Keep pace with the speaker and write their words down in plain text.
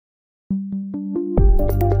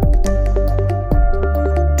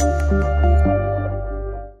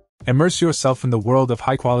Immerse yourself in the world of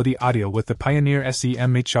high-quality audio with the Pioneer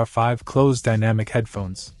SE-MHR5 closed dynamic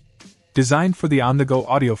headphones. Designed for the on-the-go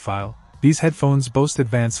audiophile, these headphones boast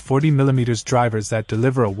advanced 40mm drivers that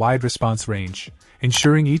deliver a wide response range,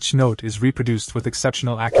 ensuring each note is reproduced with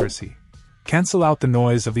exceptional accuracy. Cancel out the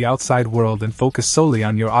noise of the outside world and focus solely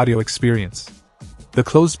on your audio experience. The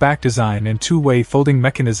closed-back design and two-way folding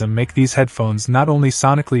mechanism make these headphones not only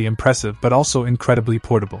sonically impressive but also incredibly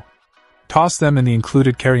portable. Toss them in the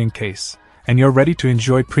included carrying case, and you're ready to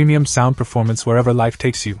enjoy premium sound performance wherever life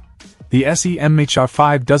takes you. The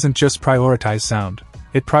SE-MHR5 doesn't just prioritize sound,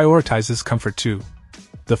 it prioritizes comfort too.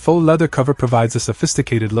 The faux leather cover provides a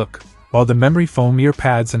sophisticated look, while the memory foam ear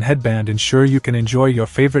pads and headband ensure you can enjoy your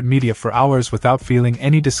favorite media for hours without feeling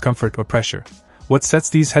any discomfort or pressure. What sets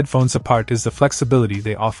these headphones apart is the flexibility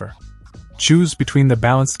they offer. Choose between the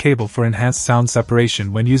balanced cable for enhanced sound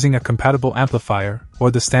separation when using a compatible amplifier or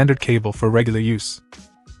the standard cable for regular use.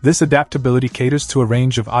 This adaptability caters to a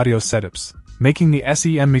range of audio setups, making the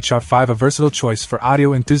SE-MHR5 a versatile choice for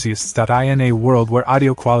audio enthusiasts. In a world where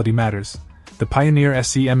audio quality matters, the Pioneer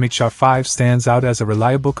SE-MHR5 stands out as a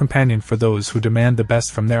reliable companion for those who demand the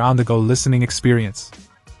best from their on-the-go listening experience.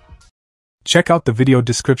 Check out the video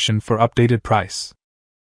description for updated price.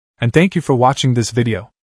 And thank you for watching this video.